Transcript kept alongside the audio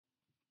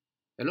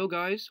Hello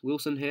guys,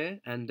 Wilson here,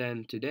 and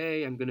then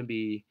today I'm going to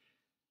be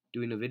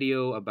doing a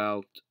video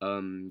about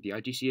the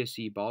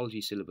IGCSE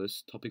biology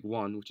syllabus, topic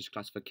 1, which is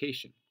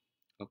classification.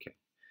 Okay,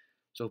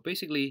 so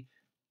basically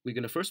we're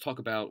going to first talk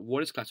about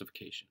what is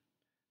classification.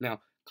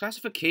 Now,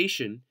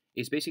 classification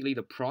is basically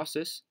the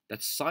process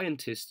that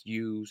scientists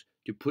use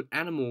to put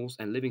animals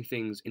and living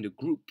things into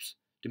groups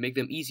to make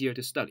them easier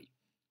to study.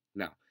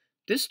 Now,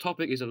 this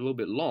topic is a little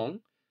bit long,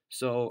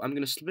 so I'm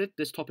going to split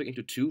this topic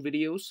into 2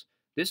 videos.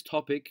 This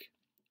topic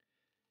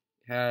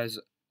has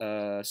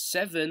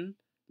 7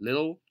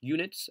 little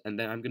units, and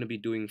then I'm going to be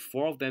doing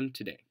 4 of them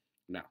today.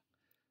 Now,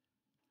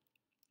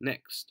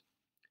 next,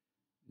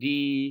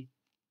 the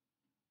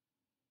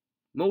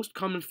most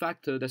common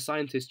factor that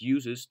scientists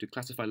uses to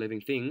classify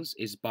living things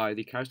is by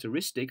the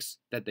characteristics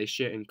that they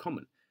share in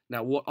common.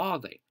 Now, what are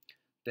they?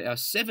 There are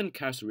 7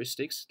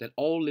 characteristics that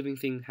all living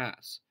thing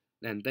has,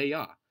 and they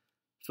are: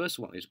 first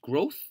one is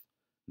growth,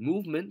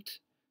 movement,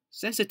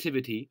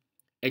 sensitivity,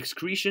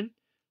 excretion,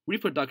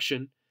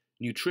 reproduction,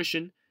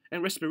 nutrition,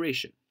 and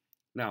respiration.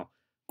 Now,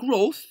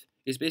 growth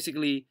is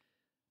basically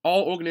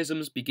all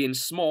organisms begin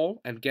small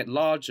and get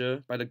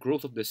larger by the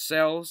growth of the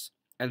cells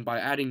and by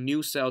adding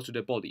new cells to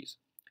their bodies.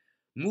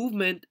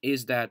 Movement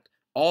is that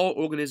all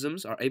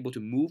organisms are able to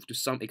move to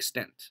some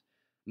extent.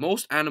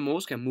 Most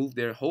animals can move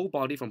their whole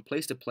body from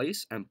place to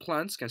place, and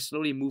plants can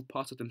slowly move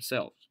parts of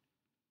themselves.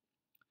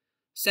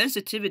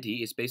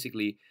 Sensitivity is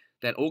basically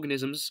that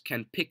organisms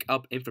can pick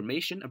up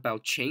information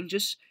about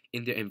changes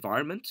in their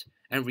environment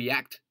and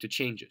react to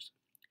changes.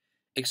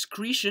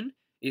 Excretion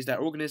is that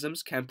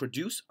organisms can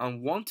produce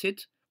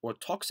unwanted or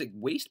toxic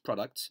waste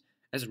products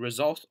as a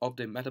result of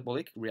their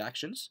metabolic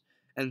reactions,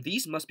 and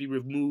these must be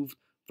removed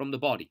from the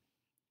body.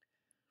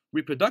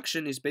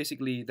 Reproduction is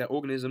basically that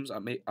organisms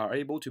are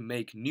able to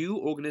make new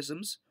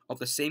organisms of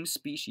the same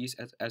species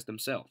as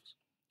themselves.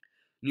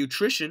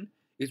 Nutrition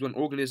is when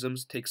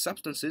organisms take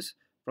substances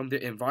from their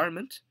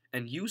environment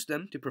and use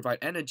them to provide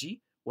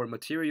energy or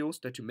materials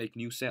to make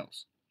new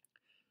cells.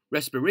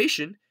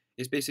 Respiration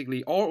is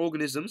basically all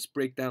organisms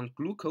break down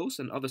glucose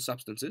and other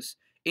substances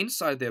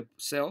inside their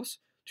cells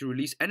to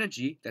release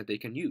energy that they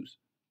can use.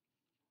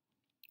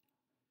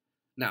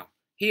 Now,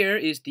 here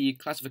is the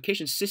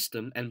classification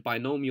system and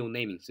binomial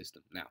naming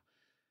system. Now,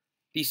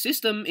 the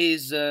system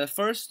is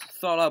first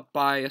thought up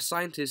by a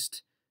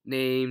scientist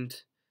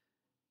named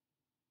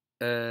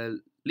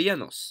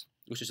Linnaeus,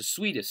 which is a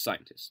Swedish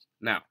scientist.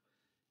 Now,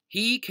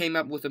 he came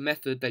up with a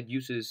method that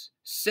uses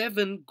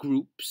 7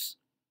 groups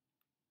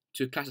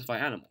to classify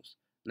animals.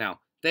 Now,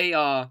 they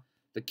are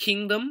the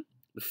kingdom,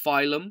 the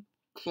phylum,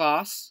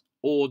 class,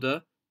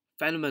 order,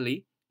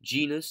 family,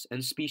 genus,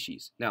 and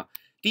species. Now,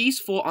 these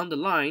 4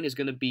 underlined is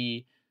going to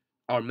be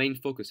our main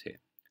focus here.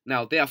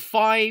 Now, there are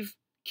 5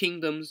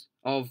 kingdoms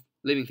of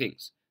living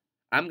things.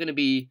 I'm going to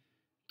be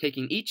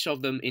taking each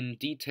of them in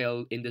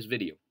detail in this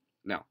video.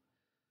 Now,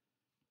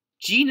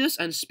 genus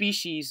and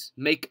species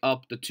make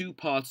up the 2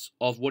 parts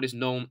of what is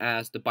known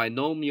as the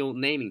binomial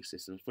naming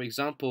system. For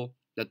example,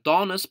 the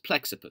Daunus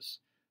plexippus,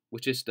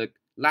 which is the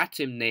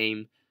Latin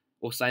name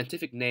or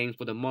scientific name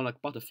for the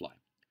monarch butterfly.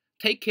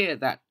 Take care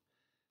that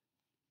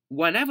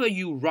whenever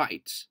you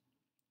write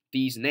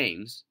these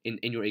names in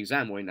your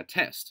exam or in a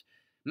test,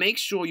 make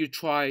sure you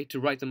try to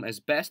write them as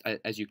best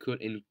as you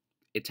could in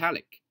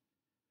italic.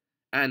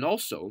 And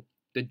also,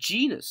 the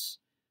genus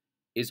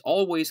is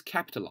always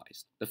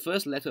capitalized. The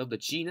first letter of the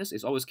genus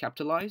is always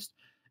capitalized,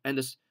 and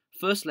the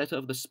first letter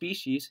of the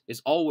species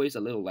is always a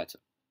little letter.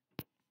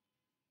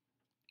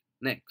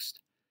 Next.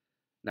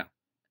 Now,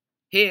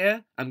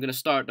 here I'm going to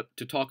start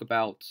to talk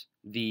about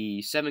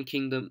the 5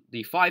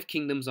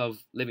 kingdoms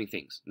of living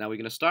things. Now, we're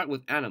going to start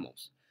with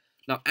animals.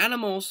 Now,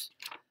 animals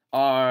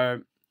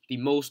are the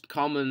most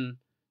common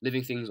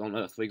living things on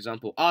Earth. For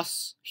example,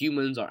 us,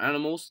 humans, are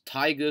animals,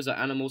 tigers are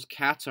animals,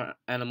 cats are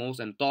animals,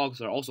 and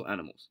dogs are also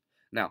animals.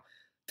 Now,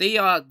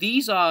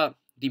 these are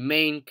the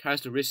main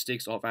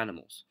characteristics of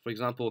animals. For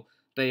example,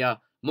 they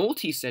are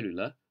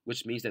multicellular,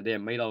 which means that they are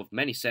made of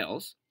many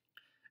cells,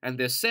 and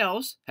their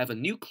cells have a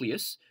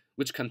nucleus,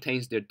 which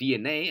contains their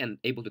DNA and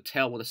able to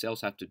tell what the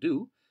cells have to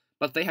do,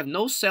 but they have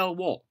no cell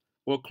wall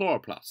or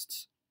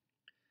chloroplasts.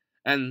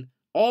 And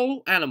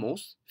all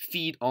animals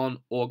feed on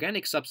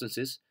organic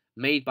substances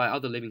made by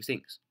other living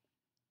things.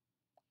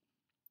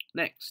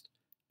 Next,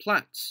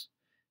 plants.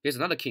 Here's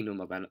another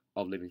kingdom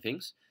of living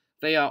things.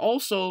 They are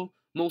also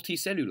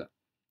multicellular.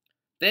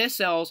 Their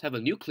cells have a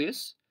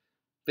nucleus.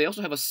 They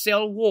also have a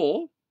cell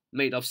wall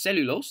made of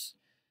cellulose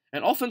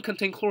and often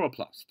contain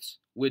chloroplasts,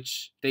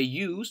 which they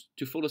use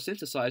to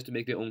photosynthesize to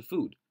make their own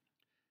food.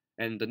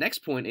 And the next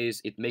point is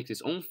it makes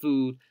its own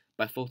food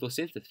by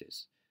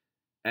photosynthesis.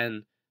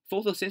 And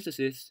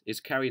photosynthesis is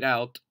carried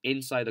out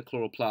inside the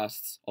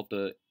chloroplasts of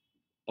the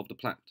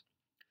plant.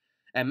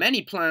 And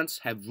many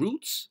plants have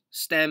roots,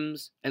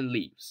 stems, and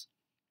leaves.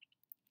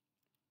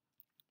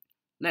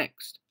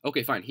 Next.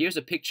 Okay, fine. Here's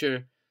a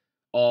picture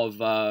of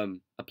a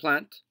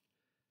plant.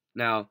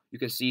 Now, you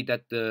can see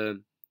that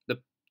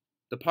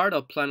the part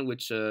of plant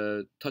which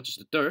touches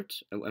the dirt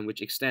and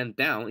which extend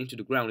down into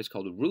the ground is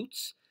called the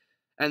roots.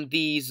 And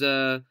these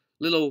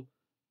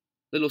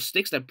little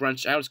sticks that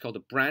branch out is called the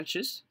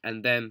branches,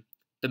 and then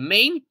the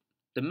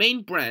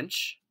main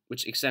branch,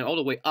 which extends all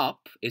the way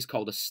up, is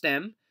called the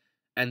stem,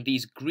 and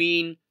these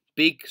green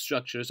big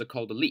structures are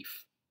called the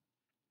leaf.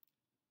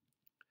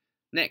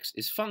 Next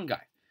is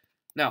fungi.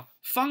 Now,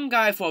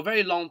 fungi for a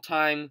very long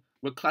time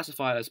were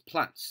classified as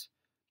plants,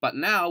 but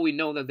now we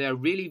know that they are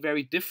really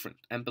very different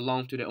and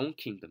belong to their own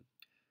kingdom.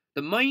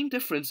 The main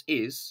difference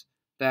is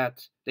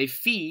that they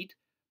feed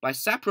by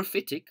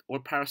saprophytic or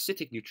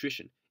parasitic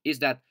nutrition, is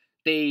that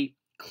they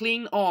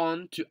cling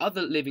on to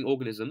other living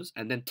organisms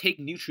and then take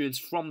nutrients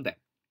from them.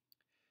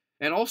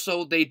 And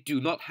also, they do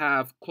not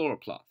have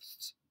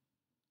chloroplasts.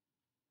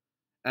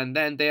 And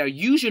then they are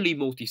usually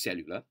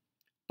multicellular,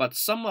 but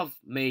some of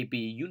may be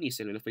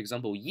unicellular. For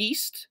example,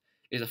 yeast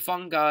is a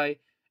fungi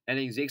and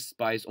it exists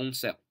by its own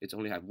cell. It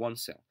only has one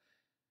cell.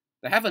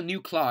 They have a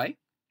nuclei,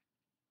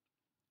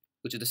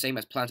 which is the same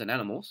as plants and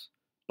animals,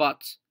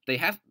 but they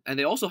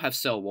also have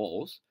cell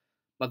walls,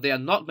 but they are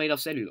not made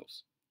of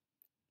cellulose.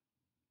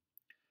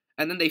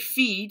 And then they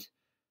feed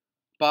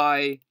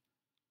by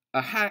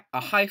a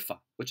hypha,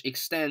 which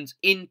extends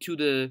into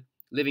the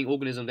living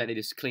organism that it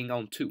is clinging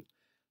on to.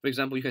 For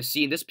example, you can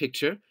see in this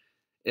picture,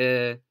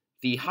 the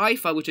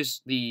hypha, which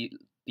is the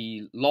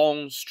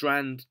long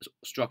strand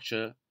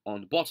structure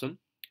on the bottom,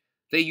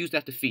 they use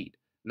that to feed.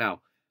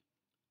 Now,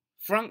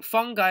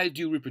 fungi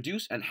do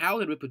reproduce, and how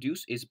they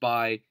reproduce is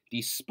by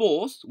these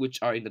spores, which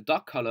are in the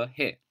dark color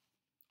here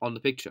on the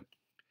picture.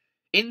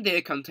 In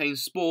there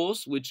contains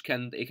spores, which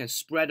can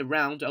spread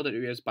around to other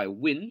areas by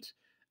wind,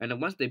 and then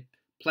once they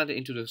plant it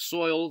into the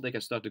soil, they can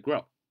start to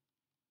grow.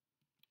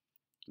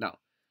 Now,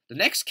 the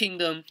next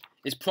kingdom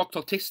is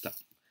Proctoctista.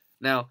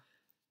 Now,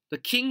 the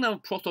kingdom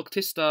of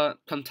Proctoctista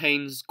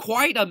contains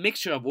quite a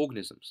mixture of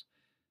organisms.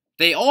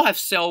 They all have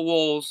cell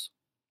walls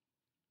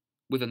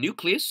with a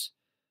nucleus,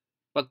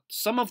 but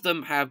some of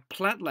them have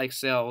plant-like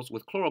cells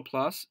with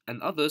chloroplasts,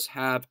 and others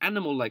have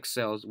animal-like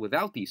cells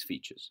without these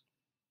features.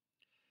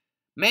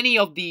 Many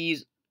of the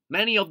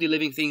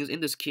living things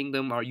in this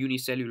kingdom are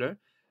unicellular,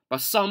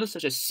 but some,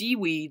 such as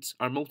seaweeds,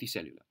 are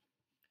multicellular.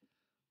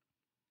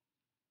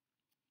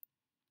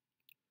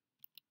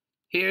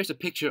 Here's a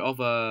picture of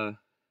a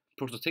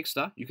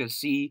Proctoctista. You can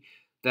see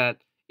that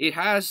it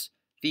has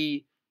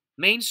the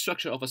main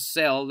structure of a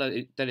cell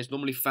that is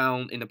normally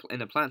found in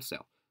a plant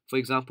cell. For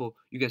example,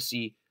 you can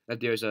see that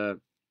there's a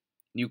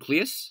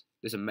nucleus,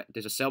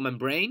 there's a cell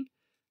membrane,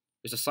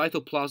 there's a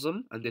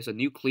cytoplasm, and there's a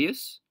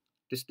nucleus.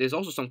 There's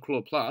also some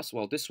chloroplast.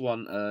 Well, this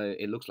one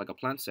it looks like a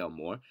plant cell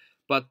more,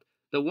 but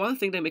the one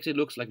thing that makes it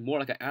look more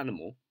like an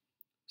animal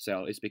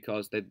cell is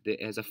because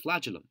it has a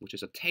flagellum, which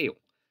is a tail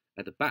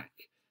at the back.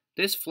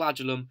 This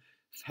flagellum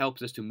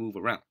helps us to move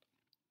around.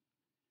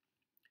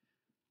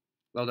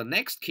 Well, the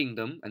next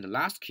kingdom and the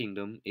last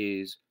kingdom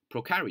is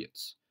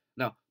prokaryotes.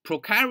 Now,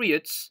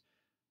 prokaryotes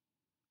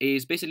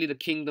is basically the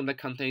kingdom that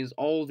contains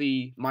all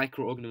the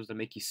microorganisms that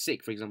make you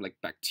sick, for example, like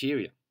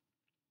bacteria.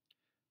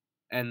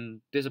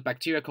 And there's a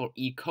bacteria called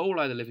E.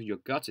 coli that lives in your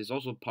guts. It's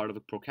also part of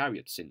the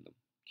prokaryote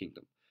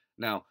kingdom.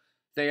 Now,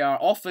 they are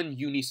often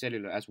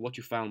unicellular, as what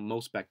you found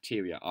most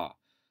bacteria are.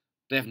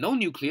 They have no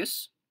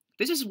nucleus.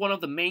 This is one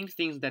of the main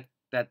things that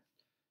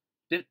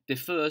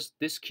differs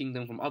this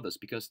kingdom from others,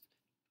 because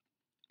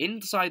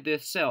inside their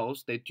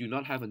cells, they do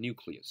not have a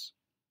nucleus.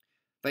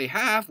 They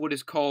have what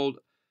is called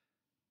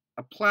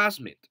a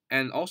plasmid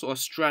and also a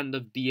strand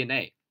of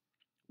DNA,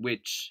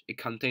 which it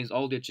contains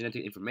all their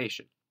genetic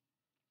information.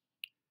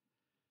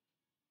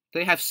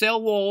 They have cell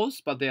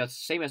walls, but they are the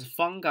same as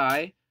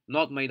fungi,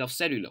 not made of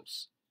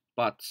cellulose.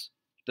 But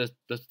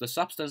the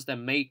substance that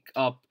make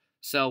up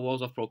cell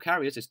walls of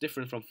prokaryotes is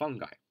different from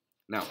fungi.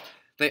 Now,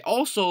 they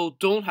also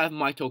don't have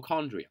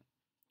mitochondria,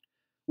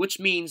 which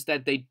means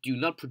that they do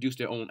not produce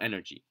their own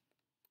energy.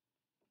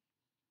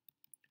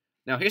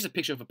 Now, here's a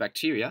picture of a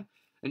bacteria,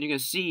 and you can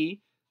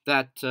see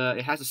that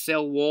it has a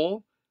cell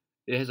wall,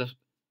 it has a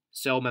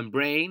cell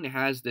membrane, it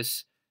has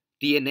this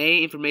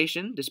DNA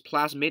information, this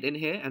plasmid in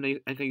here, and you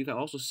can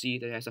also see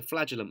that it has a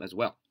flagellum as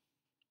well.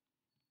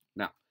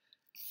 Now,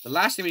 the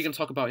last thing we're going to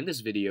talk about in this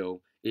video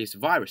is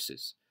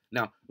viruses.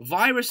 Now,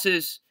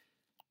 viruses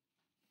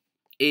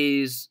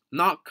is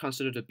not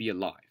considered to be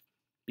alive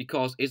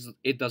because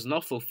it does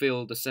not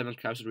fulfill the 7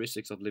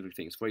 characteristics of living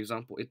things. For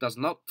example, it does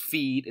not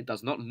feed, it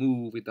does not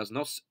move, it does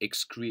not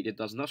excrete, it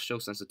does not show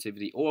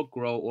sensitivity or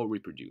grow or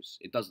reproduce.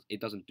 It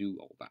doesn't do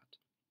all that.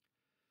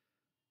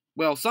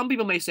 Well, some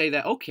people may say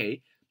that,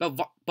 okay,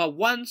 but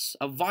once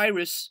a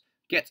virus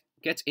gets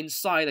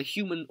inside a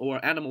human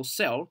or animal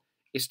cell,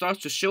 it starts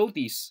to show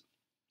these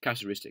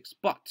characteristics.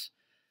 But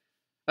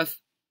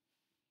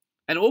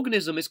an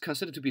organism is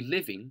considered to be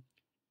living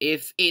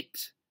if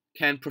it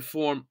can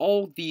perform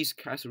all these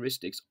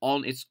characteristics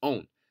on its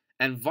own.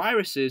 And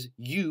viruses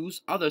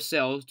use other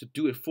cells to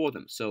do it for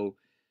them, so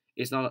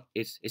it's not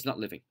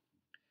living.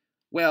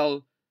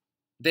 Well,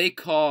 they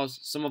cause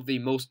some of the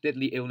most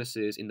deadly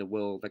illnesses in the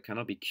world that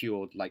cannot be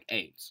cured, like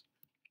AIDS.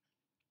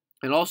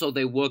 And also,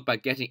 they work by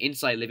getting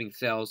inside living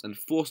cells and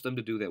force them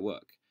to do their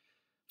work.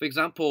 For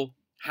example,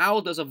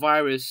 how does a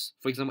virus,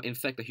 for example,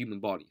 infect the human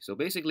body? So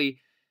basically,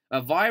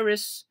 a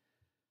virus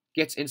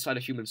gets inside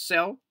a human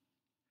cell.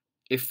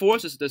 It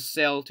forces the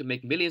cell to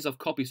make millions of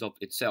copies of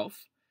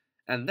itself,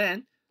 and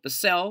then the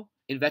cell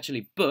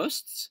eventually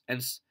bursts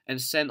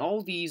and send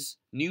all these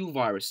new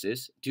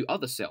viruses to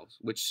other cells,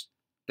 which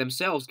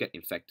themselves get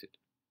infected.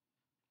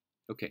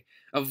 Okay,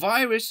 a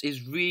virus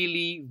is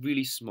really,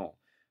 really small.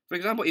 For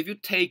example, if you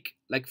take,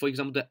 like, for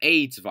example, the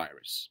AIDS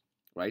virus,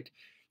 right?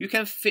 You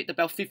can fit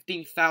about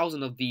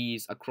 15,000 of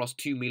these across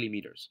 2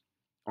 millimeters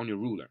on your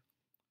ruler.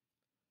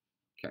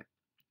 Okay,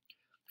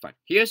 fine.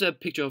 Here's a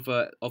picture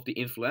of the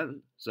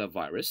influenza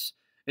virus,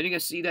 and you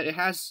can see that it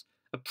has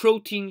a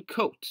protein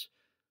coat,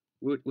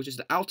 which is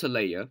the outer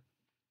layer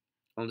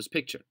on this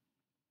picture.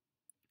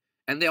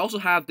 And they also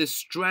have this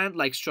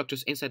strand-like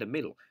structures inside the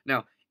middle.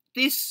 Now,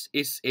 this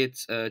is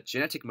its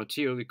genetic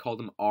material. We call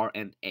them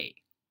RNA.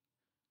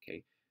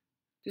 Okay,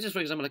 this is, for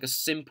example, like a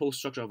simple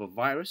structure of a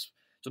virus.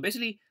 So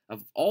basically,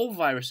 all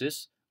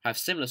viruses have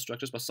similar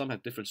structures, but some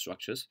have different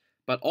structures.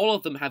 But all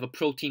of them have a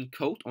protein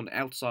coat on the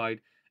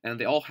outside, and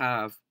they all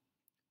have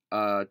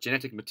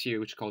genetic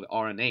material, which is called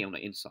RNA, on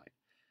the inside.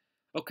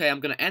 Okay, I'm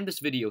gonna end this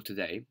video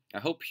today. I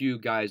hope you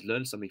guys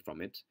learned something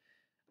from it.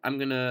 I'm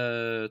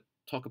gonna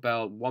talk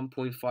about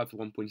 1.5 to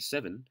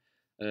 1.7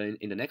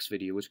 in the next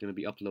video, which is gonna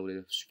be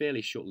uploaded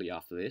fairly shortly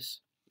after this.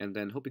 And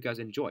then hope you guys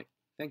enjoy.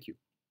 Thank you.